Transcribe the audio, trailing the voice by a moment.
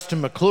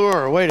Preston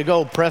McClure. Way to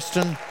go,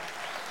 Preston.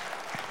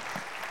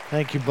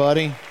 Thank you,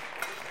 buddy.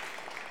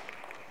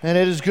 And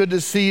it is good to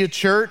see you,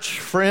 church.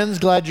 Friends,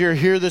 glad you're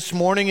here this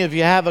morning. If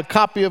you have a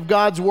copy of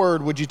God's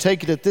Word, would you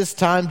take it at this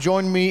time?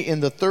 Join me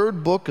in the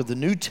third book of the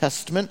New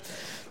Testament,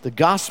 the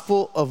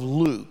Gospel of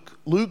Luke.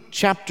 Luke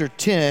chapter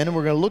 10, and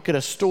we're going to look at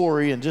a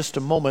story in just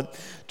a moment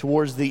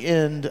towards the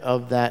end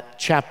of that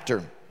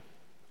chapter.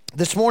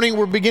 This morning,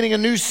 we're beginning a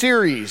new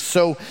series.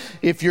 So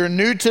if you're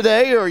new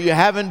today or you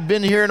haven't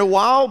been here in a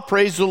while,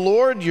 praise the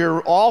Lord.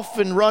 You're off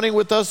and running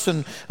with us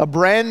in a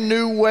brand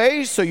new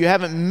way, so you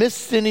haven't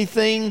missed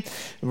anything.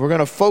 We're going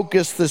to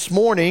focus this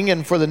morning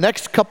and for the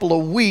next couple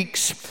of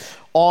weeks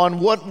on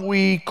what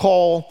we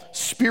call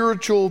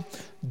spiritual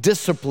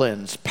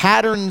disciplines.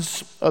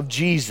 Patterns of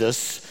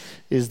Jesus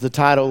is the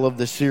title of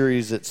the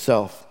series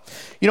itself.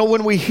 You know,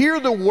 when we hear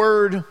the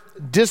word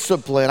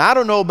discipline, I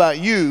don't know about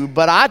you,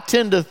 but I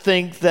tend to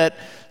think that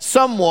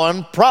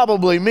someone,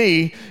 probably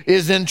me,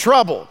 is in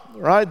trouble,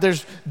 right?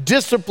 There's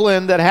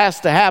discipline that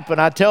has to happen.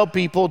 I tell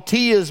people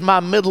T is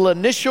my middle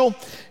initial.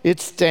 It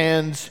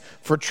stands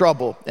for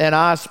trouble, and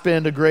I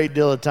spend a great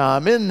deal of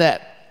time in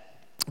that.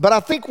 But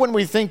I think when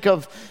we think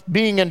of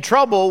being in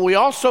trouble, we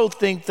also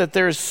think that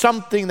there's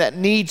something that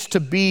needs to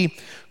be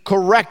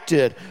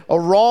corrected, a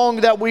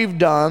wrong that we've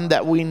done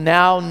that we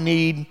now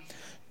need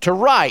to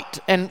right.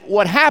 And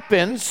what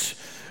happens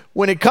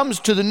when it comes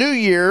to the new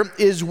year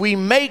is we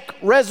make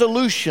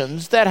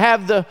resolutions that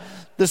have the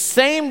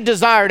same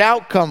desired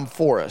outcome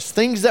for us,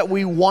 things that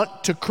we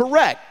want to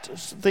correct,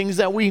 things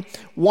that we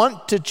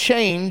want to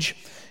change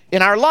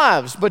in our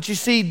lives. But you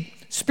see,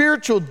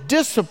 spiritual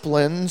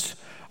disciplines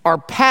are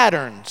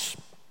patterns,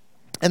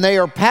 and they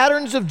are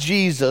patterns of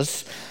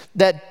Jesus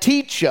that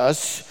teach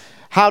us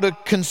how to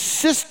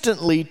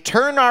consistently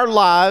turn our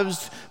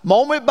lives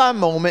moment by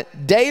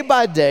moment, day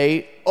by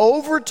day,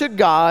 over to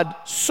God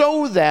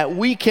so that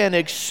we can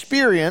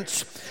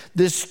experience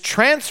this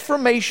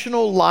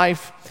transformational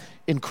life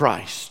in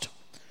Christ.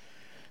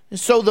 And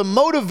so the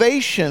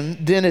motivation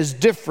then is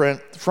different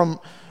from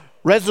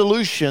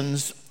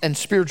resolutions and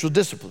spiritual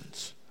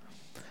disciplines.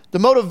 The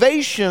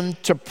motivation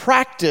to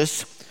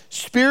practice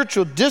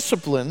spiritual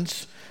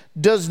disciplines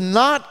does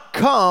not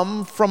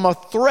come from a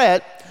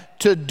threat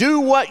to do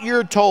what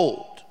you're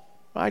told,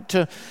 right?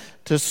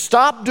 To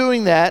stop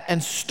doing that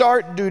and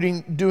start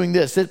doing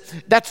this.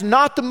 That's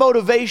not the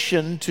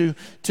motivation to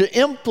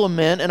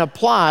implement and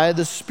apply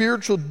the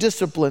spiritual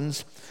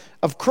disciplines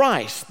of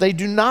Christ. They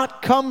do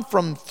not come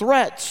from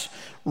threats.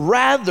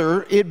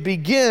 Rather, it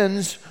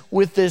begins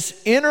with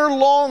this inner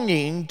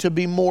longing to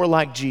be more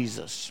like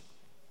Jesus.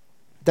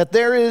 That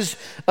there is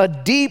a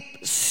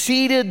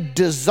deep-seated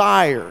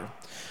desire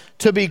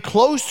to be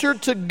closer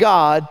to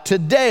God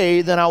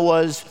today than I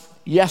was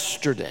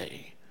yesterday.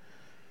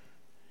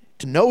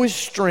 To know His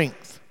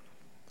strength,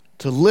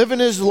 to live in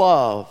His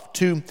love,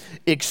 to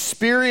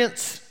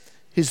experience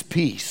His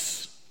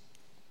peace.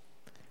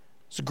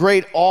 It's a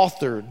great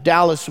author,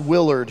 Dallas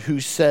Willard, who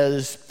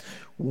says,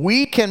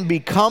 we can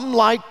become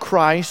like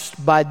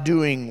Christ by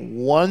doing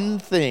one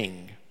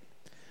thing.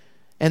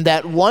 And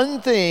that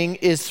one thing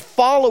is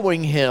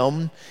following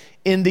Him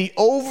in the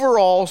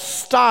overall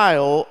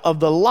style of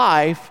the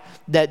life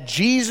that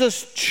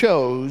Jesus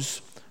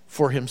chose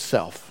for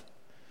Himself.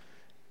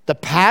 The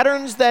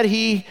patterns that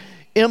He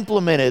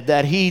implemented,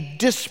 that He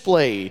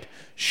displayed,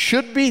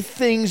 should be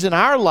things in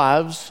our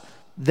lives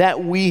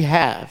that we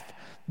have.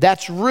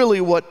 That's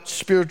really what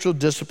spiritual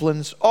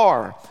disciplines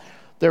are.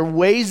 They're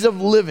ways of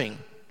living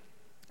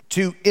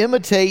to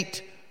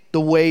imitate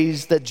the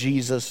ways that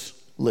Jesus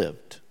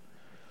lived.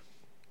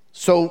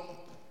 So,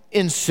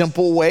 in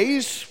simple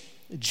ways,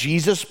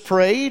 Jesus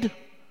prayed,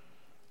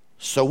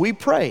 so we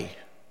pray.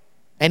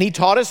 And He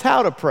taught us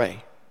how to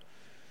pray.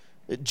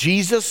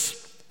 Jesus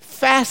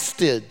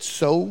fasted,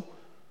 so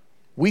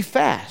we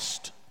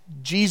fast.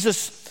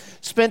 Jesus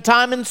spent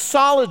time in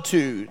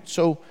solitude,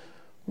 so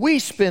we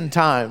spend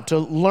time to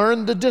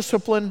learn the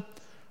discipline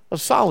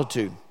of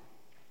solitude.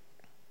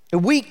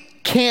 And we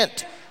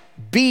can't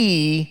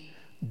be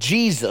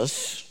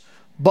Jesus,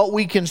 but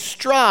we can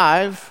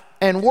strive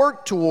and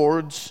work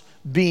towards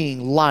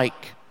being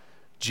like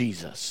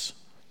Jesus.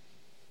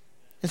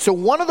 And so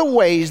one of the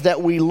ways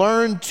that we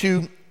learn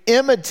to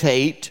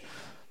imitate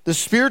the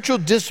spiritual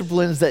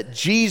disciplines that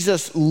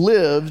Jesus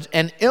lived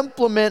and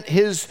implement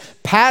His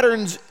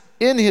patterns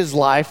in His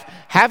life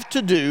have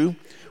to do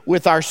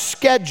with our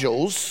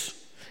schedules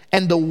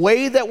and the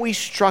way that we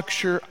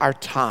structure our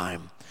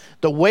time,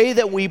 the way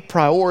that we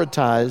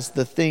prioritize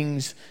the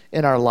things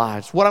in our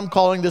lives. What I'm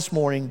calling this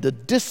morning, the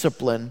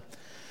discipline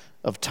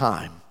of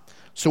time.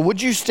 So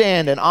would you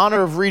stand in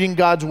honor of reading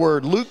God's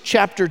Word, Luke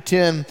chapter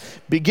 10,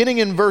 beginning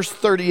in verse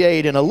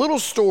 38, and a little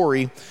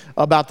story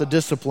about the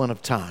discipline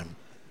of time.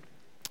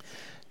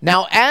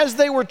 Now, as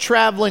they were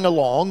traveling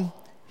along,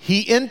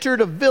 He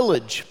entered a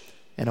village,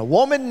 and a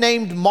woman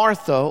named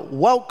Martha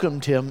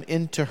welcomed Him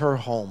into her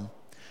home.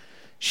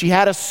 She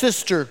had a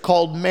sister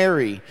called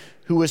Mary,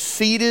 who was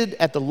seated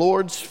at the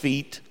Lord's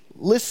feet,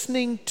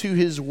 listening to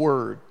His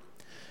word.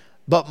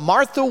 But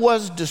Martha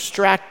was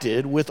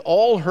distracted with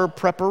all her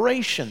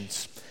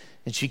preparations.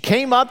 And she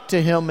came up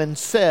to him and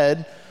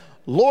said,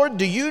 Lord,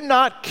 do you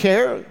not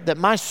care that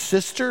my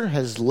sister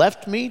has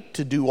left me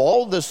to do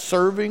all the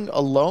serving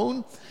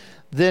alone?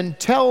 Then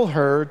tell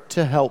her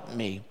to help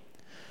me.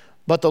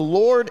 But the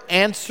Lord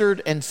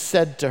answered and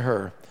said to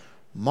her,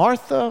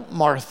 Martha,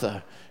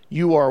 Martha,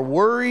 you are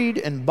worried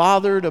and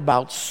bothered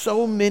about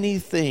so many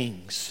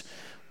things,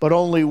 but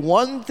only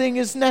one thing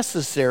is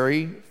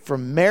necessary, for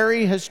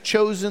Mary has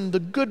chosen the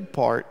good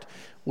part,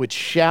 which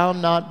shall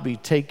not be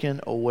taken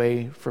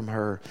away from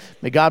her.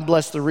 May God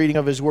bless the reading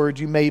of his word.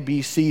 You may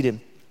be seated.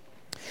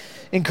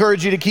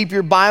 Encourage you to keep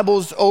your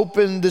Bibles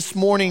open this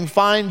morning.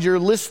 Find your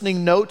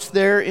listening notes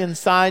there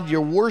inside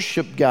your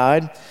worship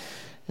guide.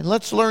 And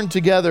let's learn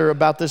together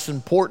about this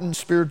important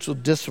spiritual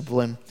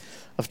discipline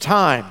of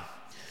time.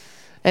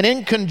 And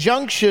in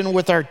conjunction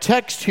with our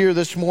text here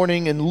this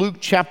morning in Luke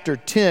chapter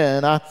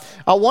 10, I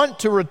want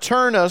to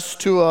return us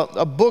to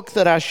a book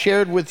that I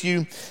shared with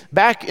you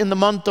back in the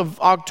month of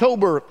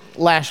October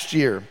last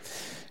year.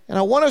 And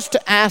I want us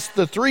to ask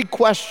the three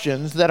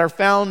questions that are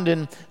found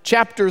in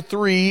chapter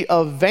 3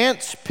 of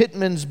Vance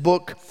Pitman's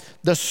book,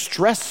 The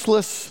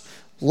Stressless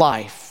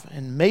Life.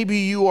 And maybe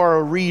you are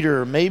a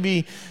reader,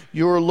 maybe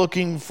you're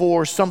looking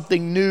for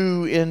something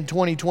new in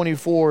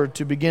 2024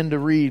 to begin to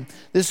read.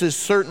 This is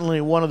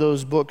certainly one of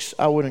those books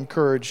I would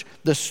encourage,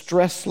 The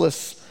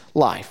Stressless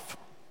Life.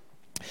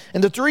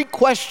 And the three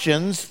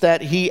questions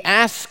that he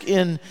asks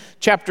in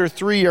chapter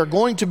 3 are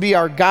going to be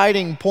our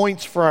guiding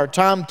points for our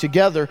time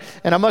together.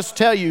 And I must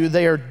tell you,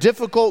 they are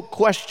difficult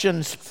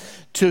questions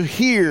to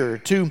hear,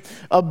 to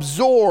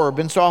absorb.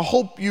 And so I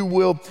hope you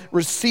will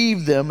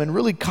receive them and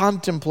really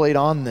contemplate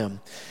on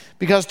them.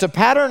 Because to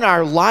pattern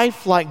our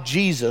life like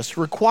Jesus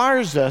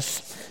requires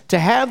us to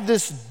have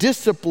this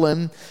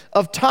discipline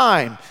of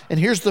time. And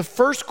here's the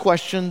first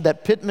question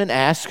that Pitman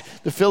asks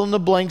to fill in the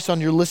blanks on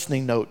your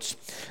listening notes.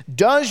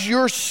 Does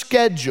your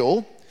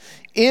schedule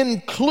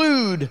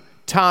include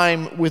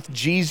time with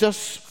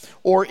Jesus,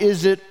 or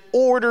is it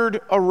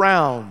ordered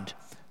around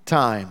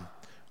time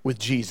with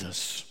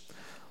Jesus?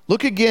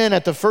 Look again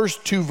at the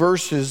first two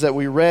verses that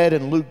we read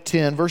in Luke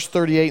 10, verse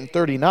 38 and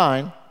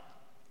 39.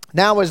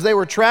 Now, as they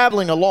were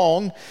traveling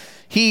along,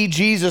 he,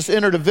 Jesus,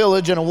 entered a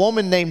village, and a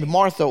woman named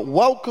Martha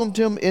welcomed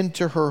him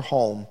into her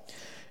home.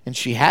 And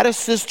she had a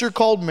sister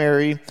called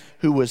Mary,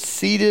 who was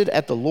seated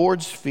at the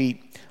Lord's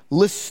feet,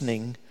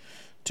 listening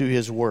to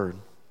his word.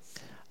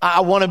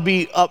 I want to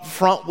be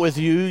upfront with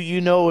you.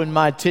 You know, in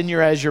my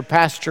tenure as your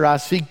pastor, I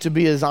seek to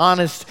be as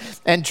honest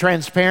and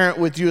transparent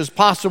with you as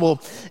possible.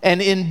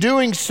 And in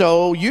doing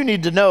so, you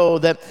need to know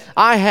that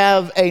I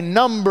have a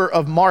number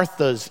of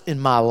Marthas in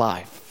my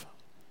life.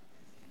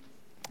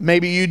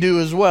 Maybe you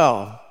do as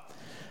well.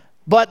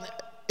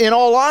 But in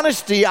all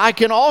honesty, I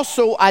can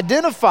also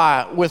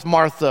identify with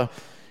Martha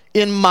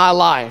in my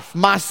life,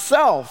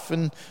 myself,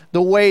 and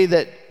the way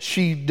that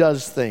she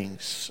does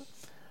things.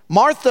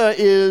 Martha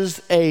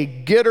is a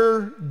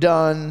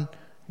get-her-done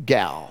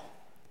gal.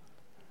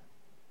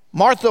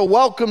 Martha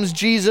welcomes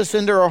Jesus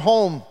into her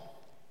home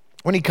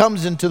when he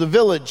comes into the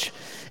village.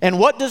 And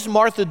what does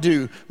Martha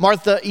do?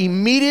 Martha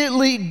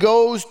immediately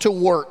goes to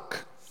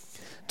work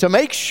to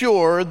make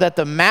sure that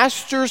the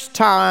master's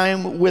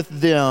time with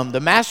them, the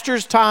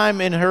master's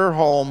time in her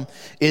home,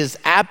 is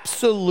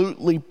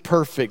absolutely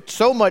perfect.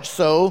 So much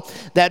so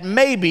that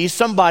maybe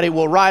somebody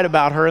will write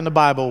about her in the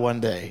Bible one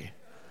day.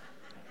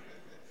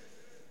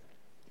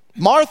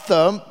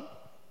 Martha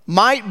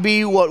might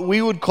be what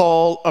we would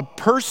call a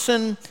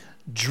person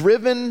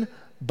driven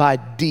by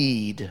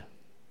deed,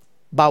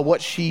 by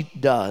what she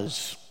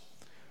does.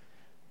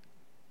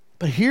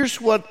 But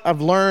here's what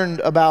I've learned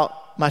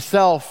about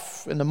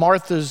myself and the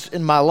Marthas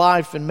in my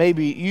life, and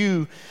maybe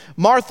you.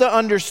 Martha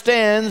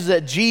understands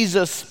that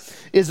Jesus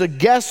is a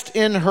guest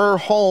in her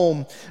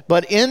home,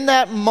 but in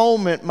that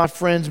moment, my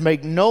friends,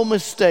 make no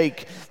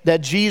mistake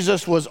that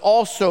Jesus was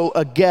also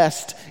a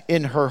guest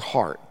in her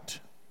heart,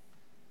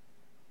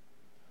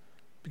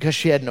 because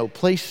she had no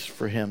place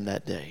for him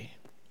that day,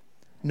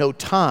 no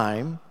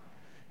time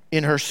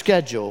in her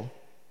schedule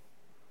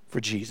for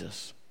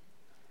Jesus.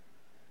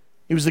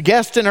 He was a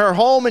guest in her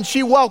home, and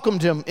she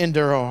welcomed him into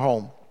her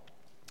home.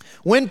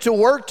 Went to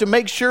work to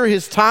make sure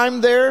his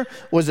time there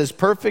was as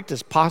perfect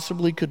as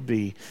possibly could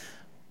be.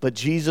 But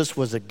Jesus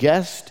was a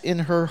guest in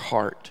her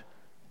heart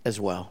as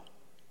well.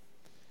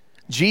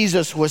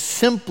 Jesus was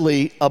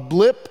simply a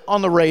blip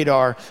on the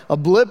radar, a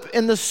blip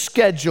in the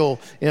schedule,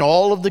 in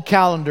all of the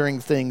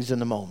calendaring things in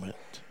the moment.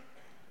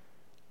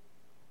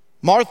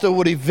 Martha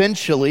would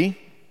eventually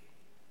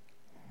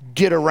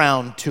get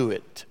around to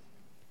it.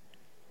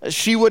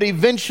 She would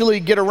eventually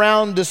get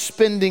around to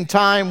spending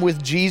time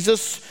with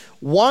Jesus.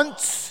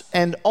 Once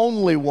and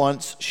only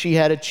once she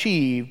had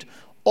achieved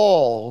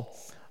all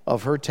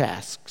of her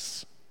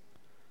tasks.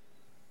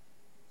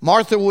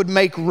 Martha would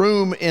make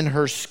room in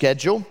her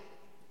schedule,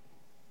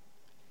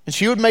 and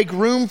she would make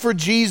room for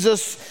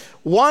Jesus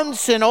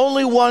once and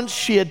only once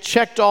she had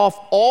checked off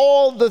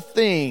all the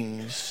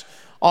things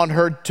on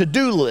her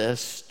to-do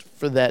list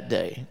for that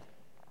day.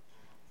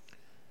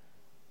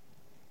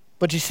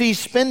 But you see,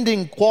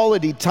 spending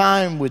quality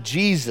time with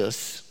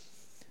Jesus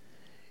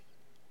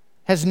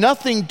has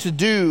nothing to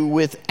do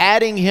with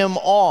adding him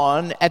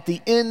on at the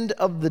end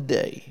of the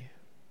day,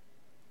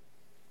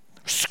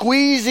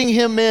 squeezing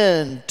him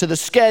in to the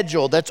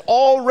schedule that's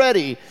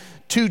already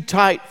too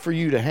tight for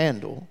you to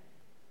handle.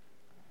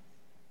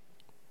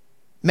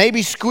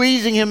 Maybe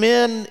squeezing him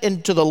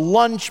into the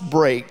lunch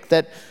break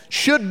that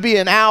should be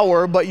an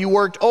hour, but you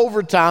worked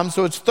overtime,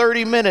 so it's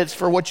 30 minutes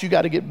for what you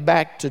got to get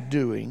back to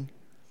doing.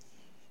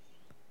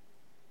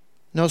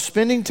 No,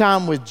 spending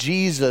time with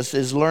Jesus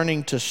is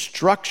learning to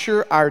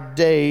structure our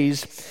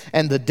days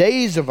and the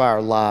days of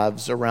our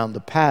lives around the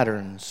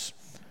patterns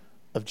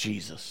of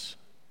Jesus.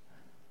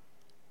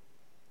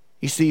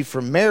 You see,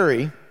 for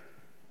Mary,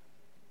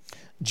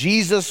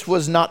 Jesus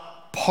was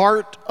not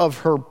part of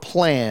her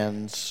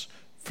plans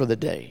for the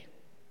day.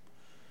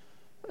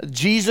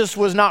 Jesus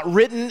was not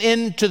written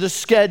into the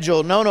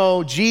schedule.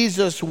 No,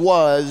 Jesus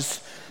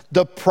was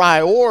the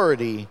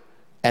priority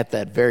at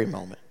that very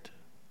moment.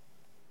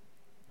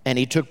 And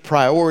he took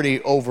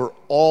priority over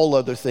all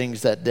other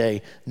things that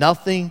day.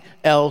 Nothing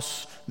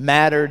else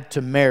mattered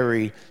to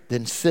Mary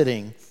than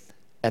sitting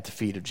at the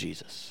feet of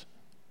Jesus.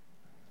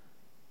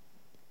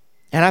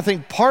 And I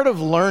think part of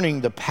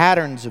learning the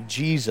patterns of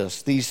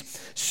Jesus,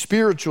 these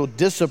spiritual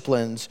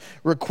disciplines,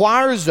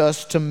 requires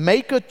us to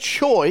make a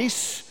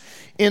choice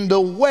in the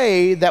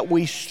way that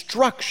we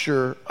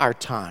structure our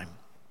time.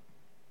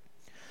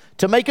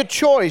 To make a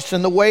choice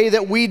in the way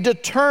that we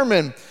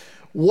determine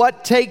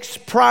what takes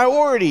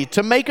priority,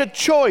 to make a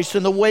choice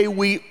in the way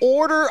we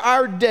order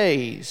our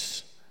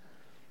days.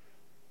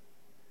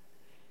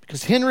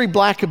 Because Henry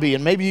Blackaby,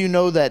 and maybe you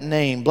know that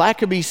name,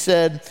 Blackaby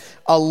said,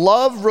 a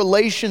love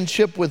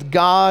relationship with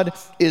God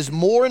is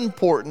more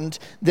important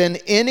than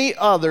any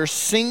other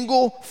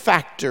single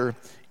factor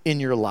in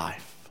your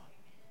life.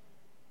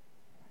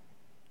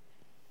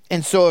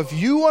 And so if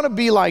you want to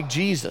be like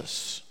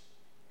Jesus,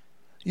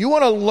 you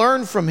want to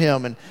learn from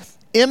him and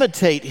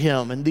imitate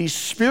him and these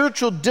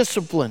spiritual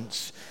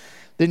disciplines,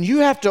 then you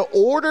have to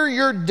order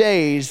your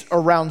days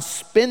around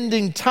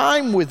spending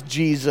time with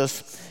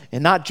Jesus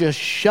and not just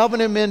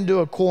shoving him into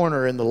a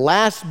corner in the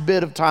last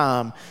bit of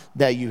time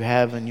that you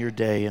have in your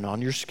day and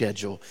on your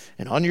schedule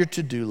and on your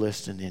to-do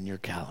list and in your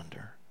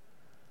calendar.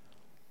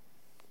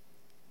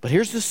 But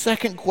here's the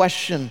second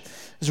question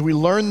as we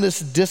learn this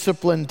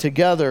discipline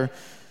together.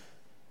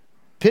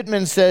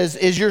 Pittman says,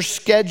 is your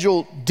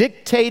schedule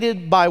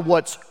dictated by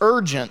what's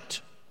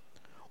urgent,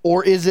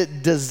 or is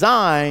it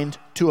designed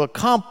to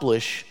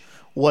accomplish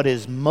what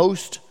is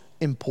most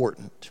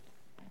important?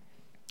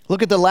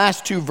 Look at the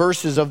last two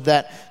verses of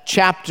that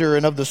chapter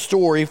and of the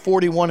story,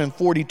 41 and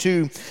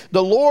 42.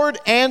 The Lord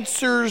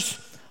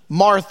answers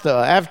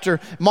Martha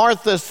after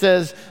Martha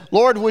says,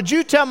 Lord, would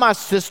you tell my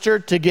sister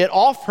to get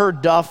off her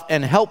duff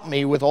and help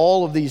me with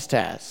all of these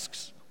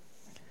tasks?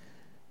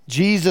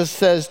 Jesus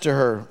says to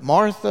her,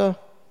 Martha,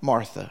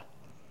 Martha,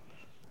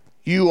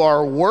 you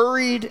are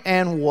worried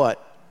and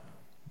what?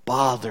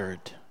 Bothered.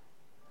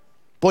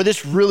 Boy,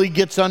 this really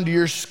gets under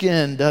your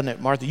skin, doesn't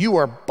it, Martha? You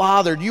are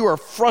bothered. You are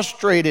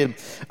frustrated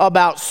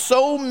about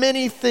so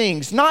many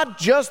things. Not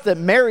just that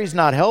Mary's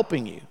not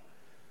helping you,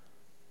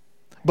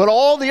 but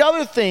all the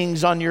other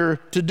things on your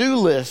to-do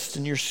list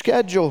and your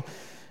schedule.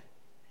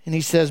 And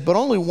he says, but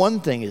only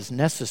one thing is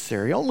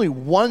necessary. Only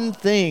one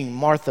thing,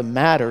 Martha,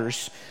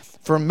 matters.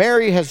 For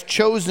Mary has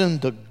chosen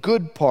the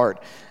good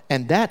part,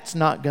 and that's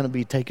not going to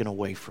be taken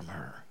away from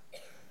her.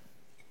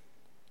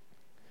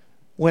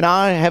 When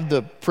I have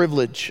the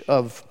privilege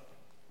of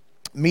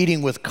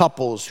meeting with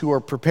couples who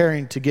are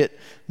preparing to get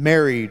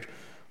married,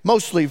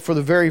 mostly for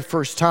the very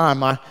first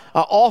time, I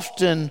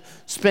often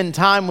spend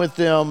time with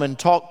them and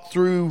talk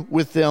through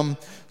with them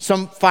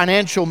some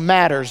financial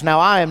matters. Now,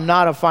 I am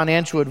not a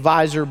financial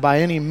advisor by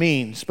any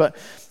means, but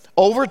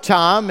over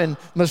time and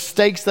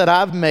mistakes that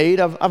I've made,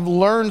 I've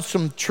learned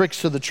some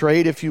tricks of the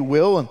trade, if you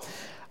will. And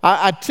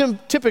I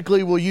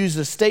typically will use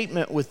a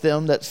statement with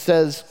them that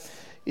says,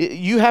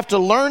 you have to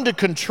learn to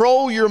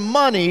control your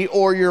money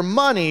or your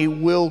money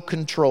will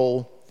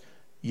control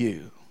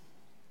you.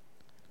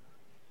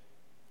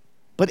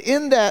 But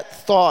in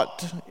that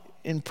thought,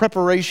 in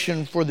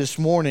preparation for this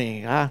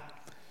morning, I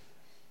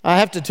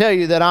have to tell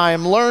you that I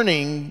am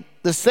learning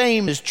the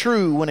same is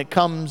true when it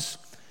comes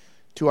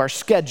to our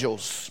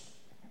schedules.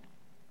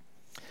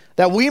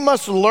 That we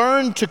must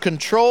learn to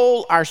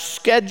control our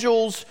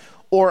schedules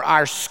or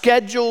our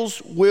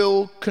schedules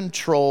will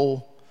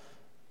control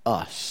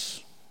us.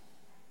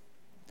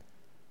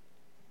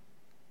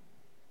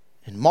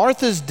 In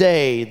Martha's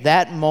day,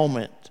 that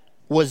moment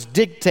was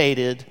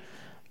dictated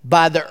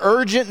by the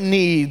urgent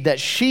need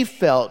that she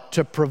felt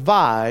to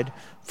provide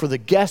for the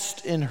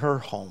guest in her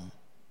home.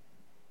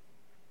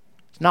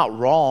 It's not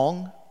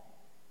wrong.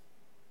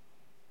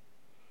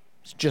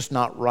 It's just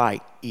not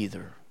right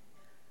either.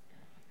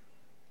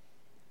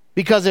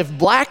 Because if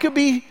what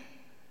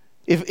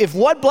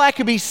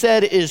Blackaby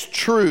said is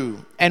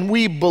true, and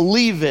we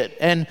believe it,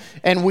 and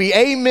we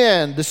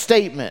amen the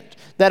statement,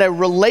 that a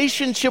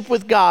relationship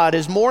with God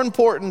is more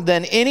important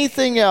than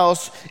anything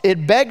else,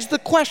 it begs the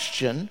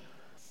question,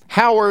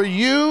 How are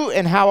you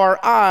and how are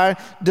I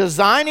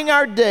designing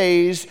our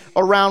days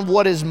around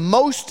what is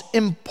most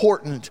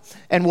important?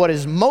 And what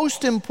is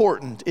most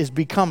important is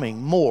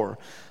becoming more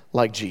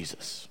like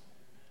Jesus.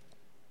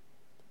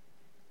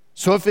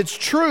 So if it's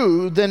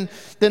true, then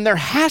there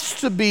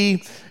has to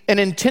be an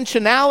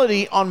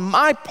intentionality on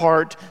my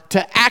part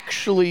to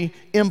actually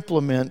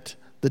implement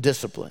the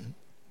discipline.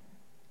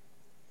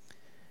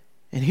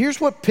 And here's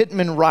what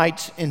Pittman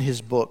writes in his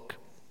book.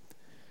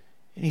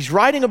 And he's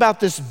writing about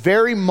this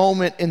very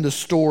moment in the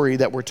story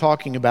that we're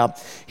talking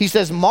about. He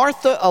says,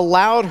 Martha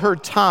allowed her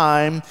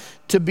time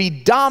to be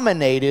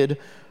dominated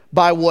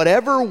by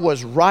whatever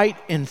was right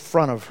in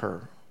front of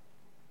her.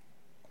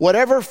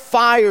 Whatever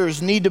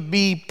fires need to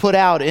be put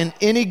out in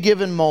any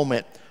given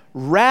moment,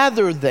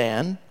 rather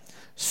than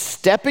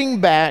stepping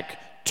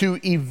back to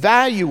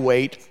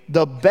evaluate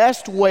the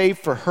best way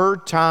for her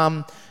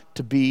time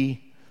to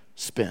be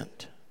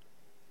spent.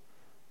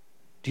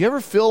 Do you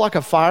ever feel like a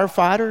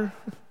firefighter?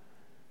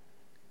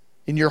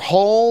 In your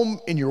home,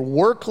 in your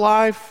work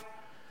life,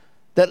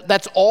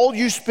 that's all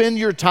you spend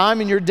your time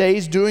and your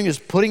days doing is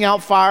putting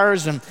out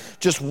fires and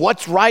just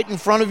what's right in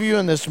front of you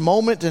in this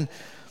moment. And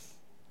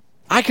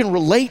I can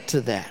relate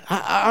to that.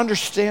 I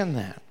understand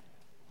that.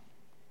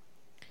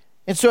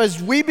 And so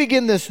as we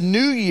begin this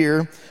new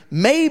year,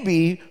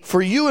 maybe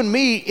for you and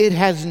me, it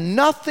has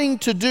nothing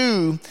to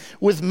do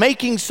with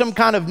making some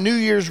kind of New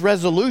Year's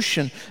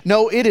resolution.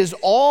 No, it is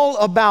all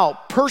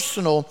about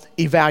personal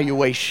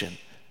evaluation.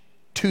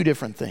 Two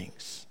different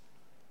things.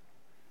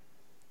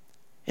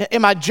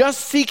 Am I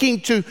just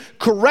seeking to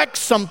correct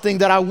something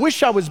that I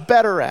wish I was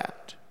better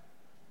at?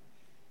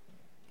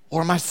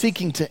 Or am I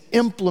seeking to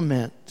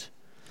implement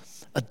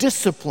a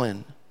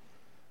discipline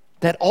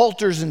that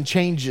alters and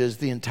changes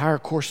the entire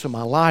course of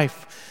my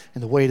life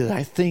and the way that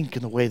I think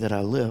and the way that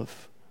I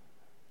live?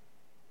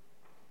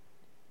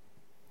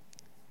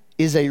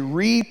 Is a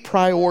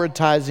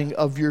reprioritizing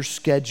of your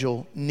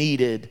schedule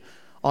needed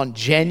on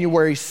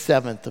January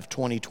 7th of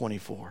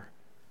 2024?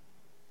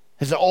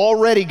 Has it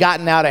already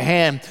gotten out of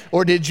hand,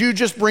 or did you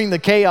just bring the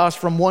chaos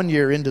from one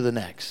year into the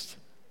next?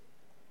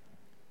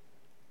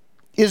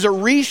 Is a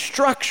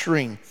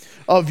restructuring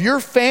of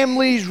your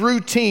family's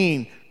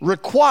routine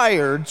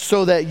required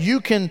so that you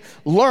can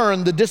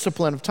learn the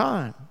discipline of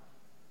time?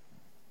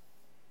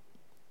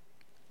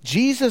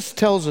 Jesus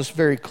tells us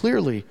very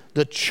clearly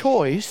the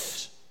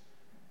choice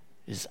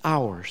is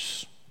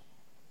ours.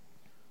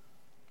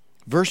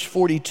 Verse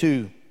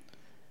 42,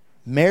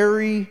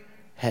 Mary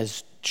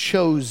has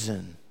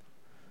chosen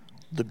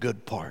the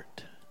good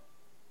part.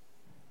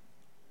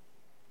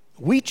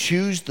 We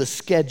choose the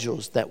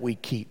schedules that we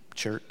keep,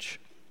 church.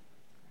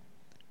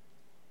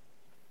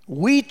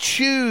 We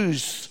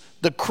choose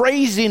the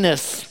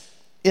craziness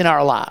in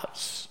our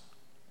lives.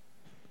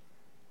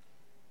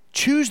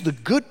 Choose the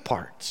good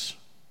parts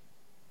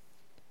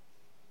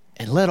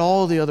and let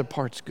all the other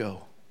parts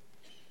go.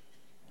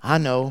 I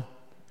know,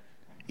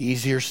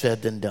 easier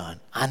said than done.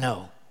 I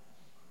know.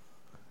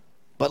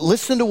 But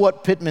listen to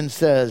what Pittman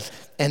says,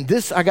 and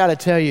this, I gotta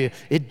tell you,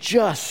 it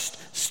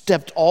just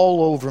stepped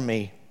all over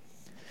me.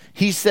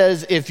 He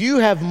says, if you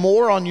have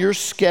more on your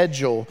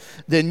schedule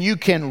than you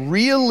can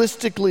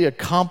realistically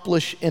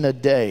accomplish in a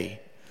day,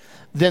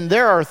 then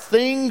there are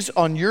things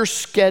on your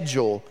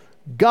schedule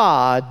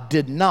God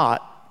did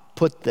not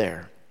put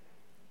there.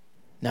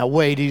 Now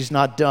wait, he's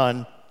not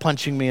done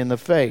punching me in the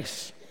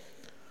face.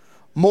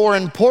 More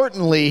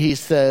importantly, he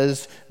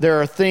says,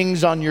 there are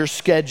things on your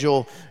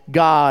schedule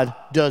God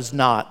does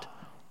not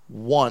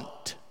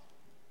want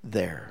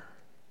there.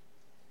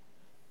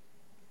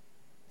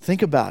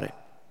 Think about it.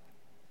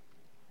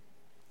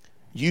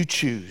 You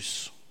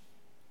choose.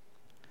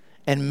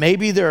 And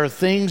maybe there are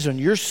things on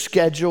your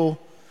schedule,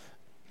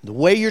 the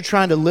way you're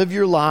trying to live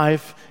your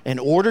life and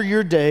order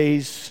your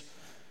days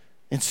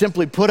and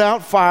simply put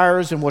out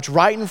fires, and what's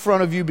right in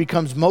front of you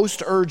becomes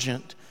most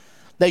urgent,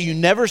 that you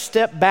never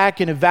step back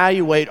and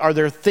evaluate, are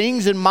there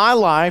things in my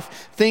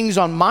life, things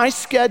on my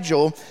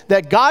schedule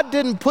that God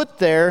didn't put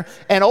there,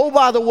 and oh,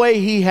 by the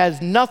way, he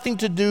has nothing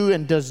to do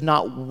and does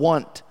not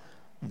want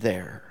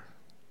there.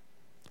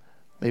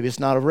 Maybe it's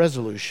not a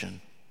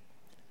resolution.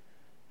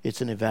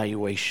 It's an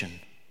evaluation.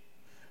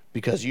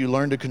 Because you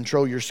learn to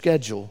control your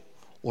schedule,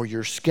 or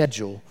your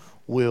schedule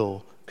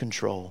will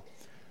control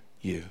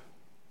you.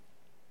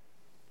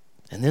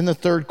 And then the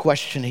third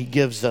question he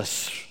gives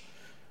us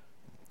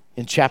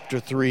in chapter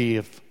 3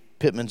 of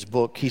Pittman's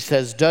book, he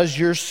says, does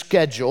your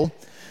schedule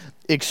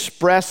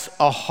express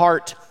a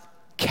heart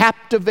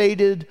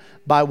captivated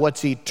by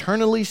what's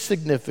eternally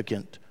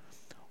significant,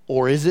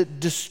 or is it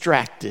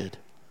distracted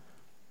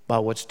by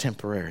what's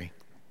temporary?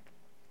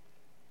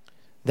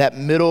 That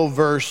middle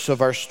verse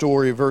of our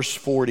story, verse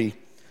 40,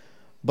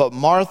 but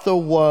Martha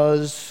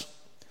was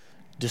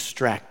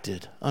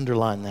distracted,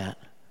 underline that,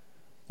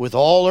 with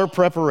all her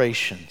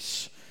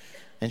preparations.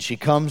 And she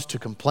comes to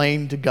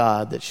complain to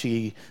God that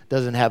she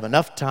doesn't have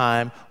enough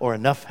time or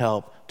enough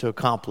help to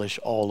accomplish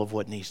all of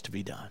what needs to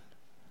be done.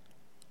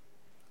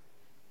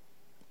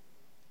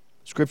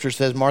 Scripture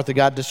says Martha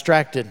got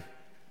distracted.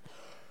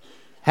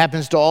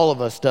 Happens to all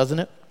of us, doesn't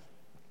it?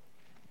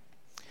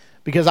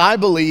 Because I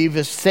believe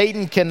if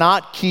Satan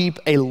cannot keep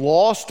a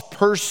lost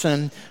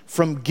person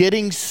from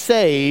getting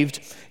saved,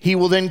 he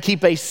will then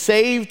keep a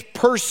saved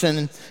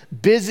person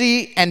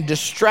busy and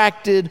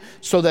distracted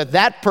so that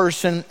that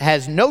person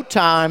has no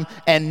time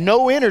and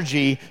no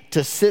energy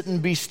to sit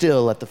and be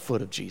still at the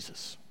foot of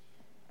Jesus.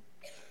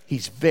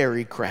 He's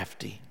very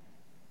crafty.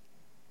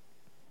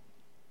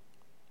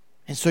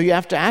 And so you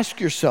have to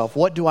ask yourself,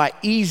 what do I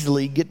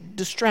easily get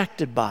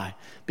distracted by?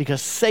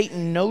 Because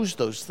Satan knows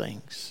those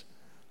things.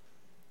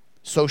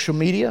 Social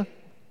media,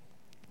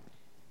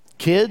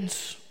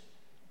 kids,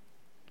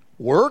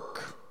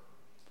 work,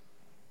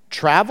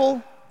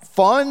 travel,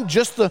 fun,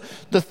 just the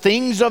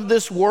things of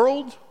this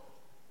world.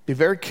 Be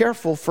very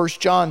careful. 1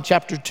 John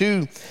chapter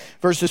 2,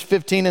 verses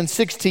 15 and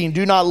 16.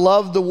 Do not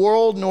love the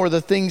world nor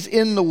the things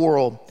in the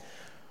world.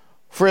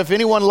 For if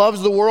anyone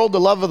loves the world, the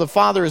love of the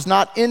Father is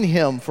not in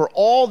him. For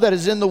all that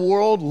is in the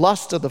world,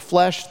 lust of the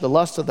flesh, the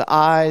lust of the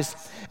eyes,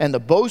 and the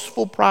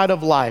boastful pride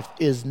of life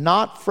is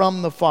not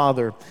from the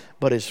Father,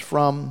 but is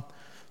from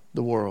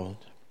the world.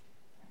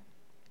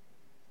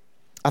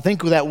 I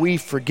think that we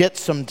forget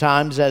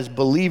sometimes as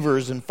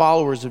believers and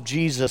followers of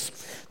Jesus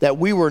that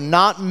we were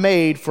not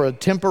made for a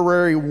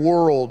temporary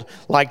world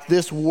like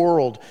this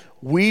world.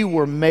 We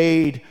were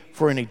made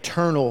for an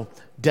eternal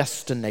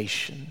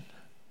destination.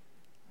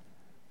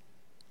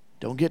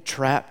 Don't get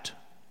trapped.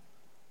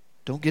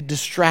 Don't get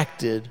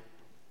distracted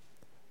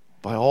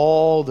by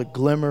all the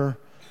glimmer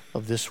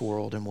of this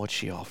world and what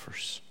she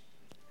offers.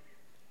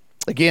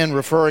 Again,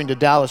 referring to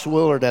Dallas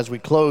Willard as we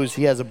close,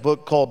 he has a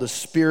book called The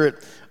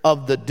Spirit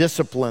of the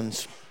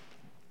Disciplines.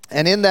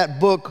 And in that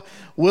book,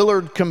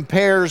 Willard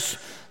compares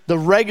the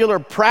regular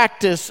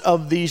practice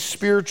of these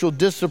spiritual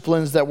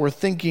disciplines that we're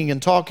thinking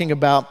and talking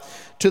about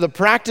to the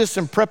practice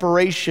and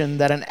preparation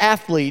that an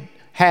athlete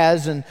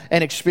has and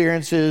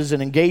experiences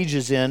and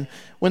engages in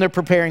when they're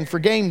preparing for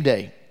game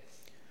day.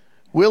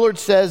 Willard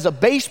says a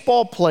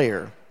baseball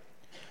player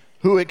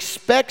who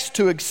expects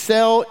to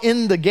excel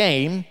in the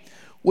game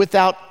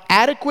without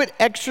adequate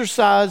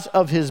exercise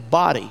of his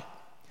body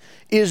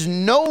is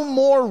no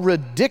more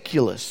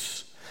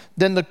ridiculous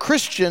than the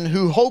Christian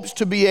who hopes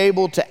to be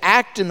able to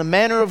act in the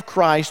manner of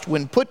Christ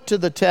when put to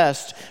the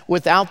test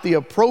without the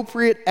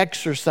appropriate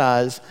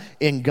exercise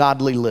in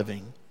godly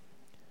living.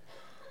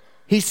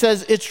 He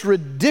says it's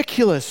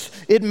ridiculous.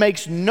 It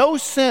makes no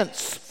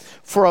sense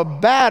for a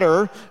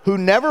batter who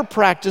never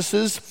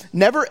practices,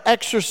 never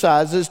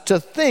exercises, to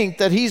think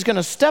that he's going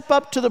to step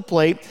up to the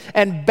plate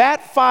and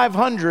bat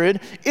 500,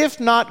 if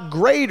not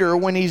greater,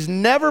 when he's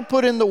never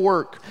put in the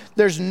work.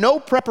 There's no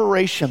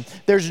preparation.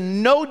 There's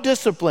no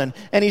discipline.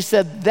 And he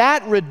said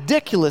that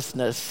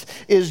ridiculousness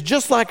is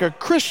just like a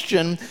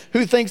Christian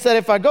who thinks that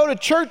if I go to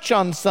church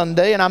on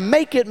Sunday and I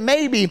make it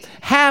maybe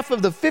half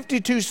of the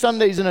 52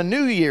 Sundays in a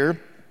new year,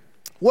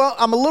 well,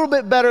 I'm a little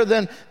bit better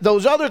than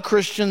those other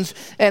Christians,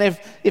 and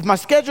if my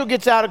schedule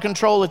gets out of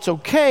control, it's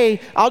okay.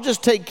 I'll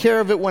just take care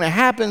of it when it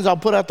happens. I'll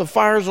put out the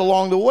fires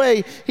along the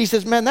way. He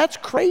says, man, that's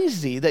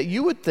crazy that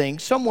you would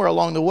think somewhere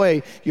along the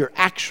way you're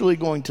actually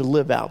going to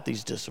live out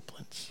these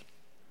disciplines.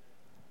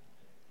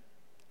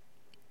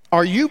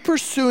 Are you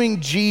pursuing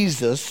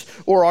Jesus,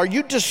 or are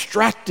you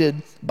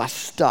distracted by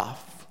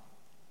stuff?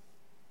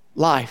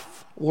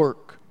 Life,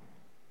 work,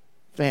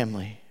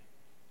 family.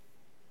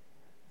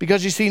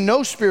 Because you see,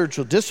 no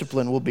spiritual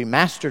discipline will be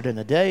mastered in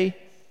a day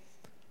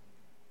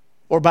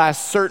or by a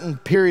certain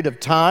period of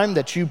time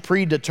that you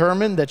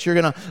predetermine that you're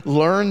going to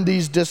learn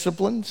these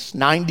disciplines,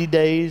 90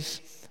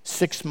 days,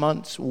 6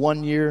 months,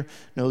 1 year.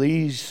 No,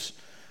 these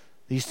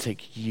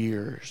take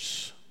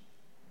years.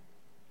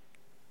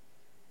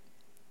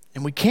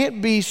 And we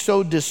can't be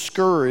so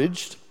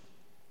discouraged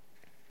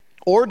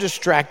or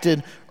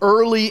distracted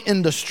early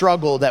in the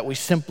struggle that we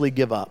simply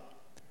give up.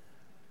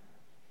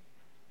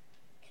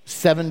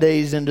 7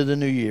 days into the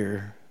new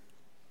year,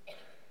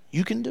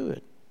 you can do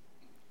it.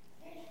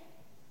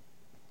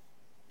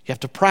 You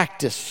have to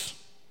practice.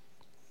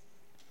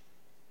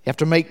 You have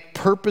to make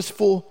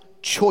purposeful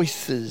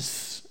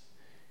choices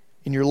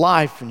in your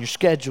life and your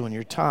schedule and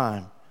your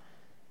time.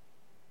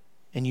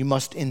 And you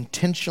must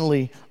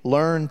intentionally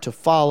learn to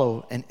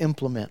follow and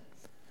implement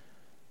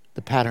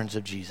the patterns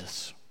of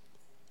Jesus.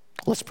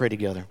 Let's pray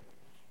together.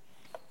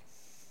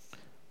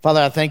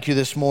 Father, I thank you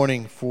this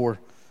morning for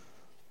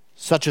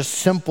such a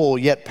simple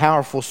yet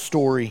powerful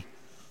story.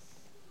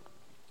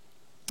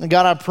 And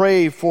God, I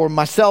pray for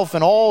myself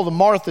and all the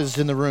Marthas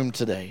in the room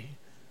today,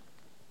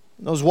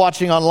 those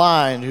watching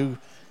online who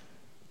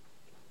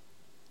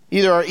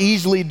either are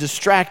easily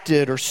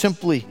distracted or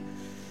simply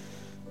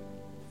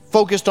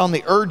focused on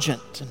the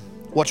urgent and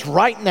what's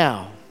right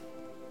now,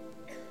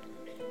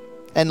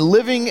 and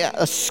living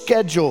a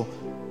schedule,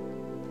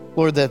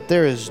 Lord, that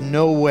there is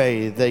no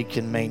way they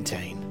can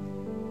maintain.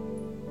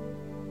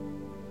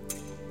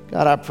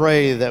 God, I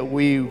pray that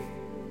we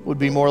would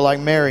be more like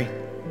Mary.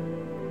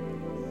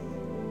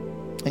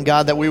 And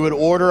God, that we would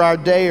order our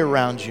day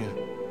around you.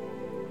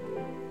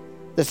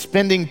 That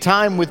spending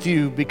time with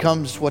you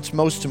becomes what's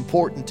most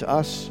important to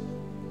us.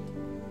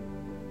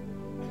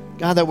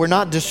 God, that we're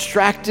not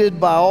distracted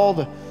by all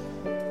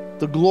the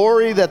the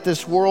glory that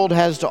this world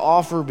has to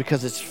offer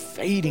because it's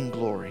fading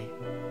glory.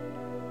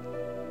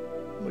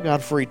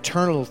 God, for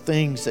eternal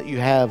things that you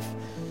have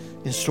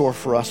in store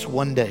for us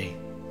one day.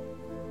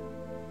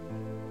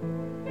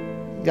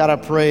 God, I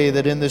pray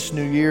that in this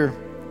new year,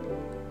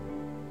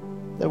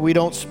 that we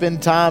don't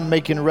spend time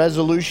making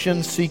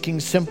resolutions, seeking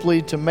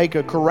simply to make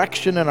a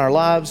correction in our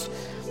lives,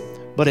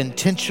 but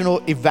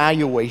intentional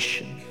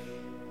evaluation.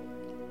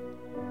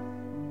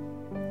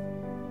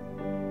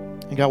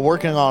 And God,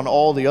 working on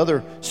all the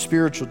other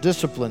spiritual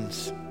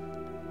disciplines,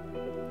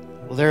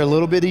 well, they're a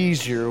little bit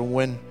easier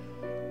when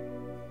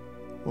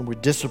we're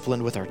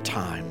disciplined with our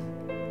time.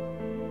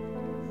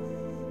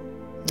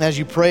 As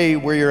you pray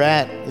where you're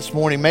at this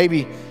morning,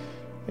 maybe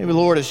the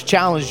Lord has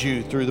challenged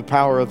you through the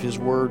power of His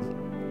Word.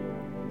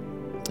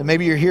 And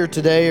maybe you're here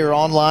today or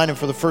online, and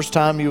for the first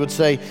time you would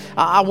say,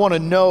 I want to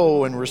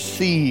know and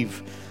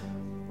receive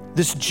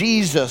this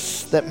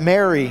Jesus that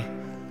Mary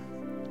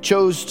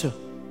chose to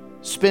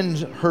spend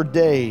her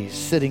days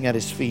sitting at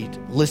His feet,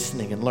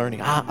 listening and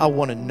learning. I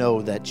want to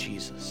know that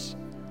Jesus.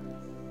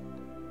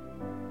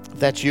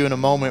 If that's you, in a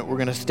moment, we're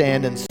going to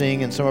stand and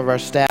sing, and some of our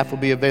staff will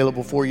be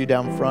available for you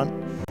down front.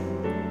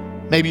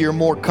 Maybe you're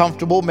more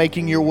comfortable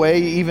making your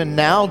way even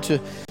now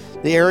to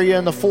the area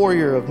in the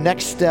foyer of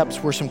next steps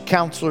where some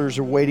counselors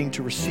are waiting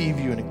to receive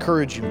you and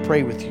encourage you and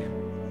pray with you.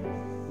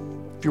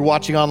 If you're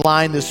watching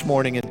online this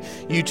morning and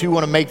you too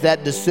want to make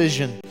that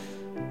decision,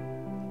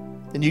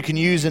 then you can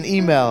use an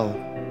email,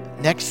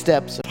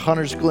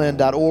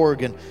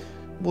 nextsteps@huntersglen.org, and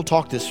we'll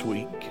talk this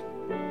week.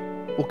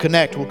 We'll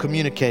connect, we'll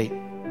communicate.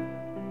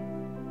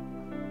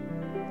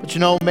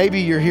 But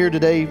maybe you're here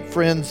today,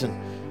 friends, and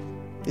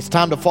it's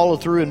time to follow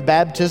through in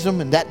baptism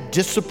and that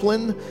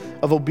discipline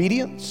of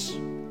obedience.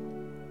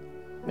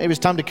 Maybe it's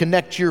time to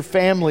connect your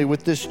family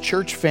with this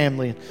church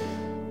family and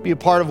be a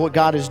part of what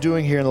God is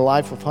doing here in the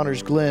life of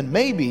Hunters Glen.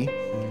 Maybe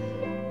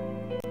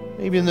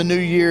in the new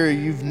year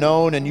you've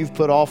known and you've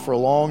put off for a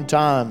long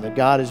time that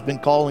God has been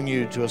calling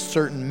you to a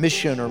certain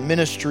mission or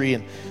ministry,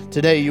 and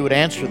today you would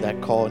answer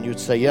that call and you would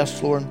say,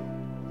 yes, Lord,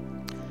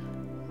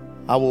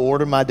 I will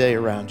order my day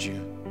around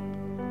you.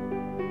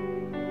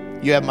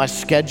 You have my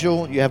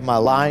schedule, you have my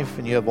life,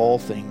 and you have all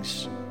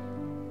things.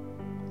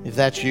 If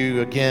that's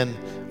you, again,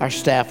 our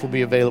staff will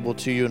be available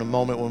to you in a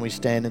moment when we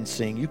stand and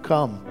sing. You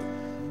come.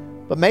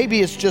 But maybe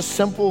it's just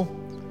simple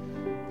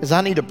as I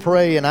need to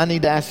pray and I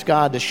need to ask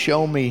God to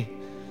show me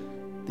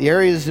the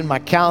areas in my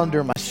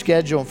calendar, my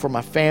schedule, and for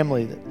my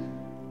family that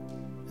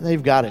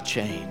they've got to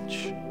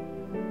change.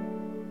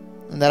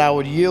 And that I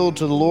would yield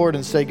to the Lord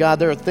and say, God,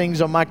 there are things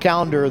on my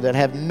calendar that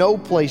have no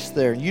place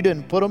there. You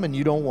didn't put them and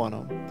you don't want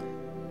them.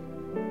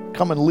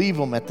 Come and leave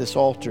them at this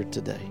altar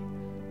today.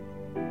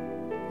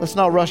 Let's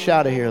not rush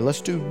out of here.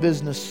 Let's do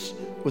business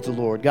with the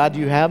Lord. God, do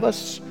you have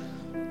us?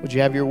 Would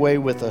you have your way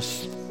with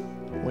us?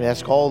 We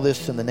ask all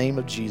this in the name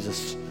of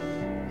Jesus.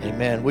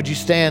 Amen. Would you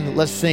stand? Let's sing.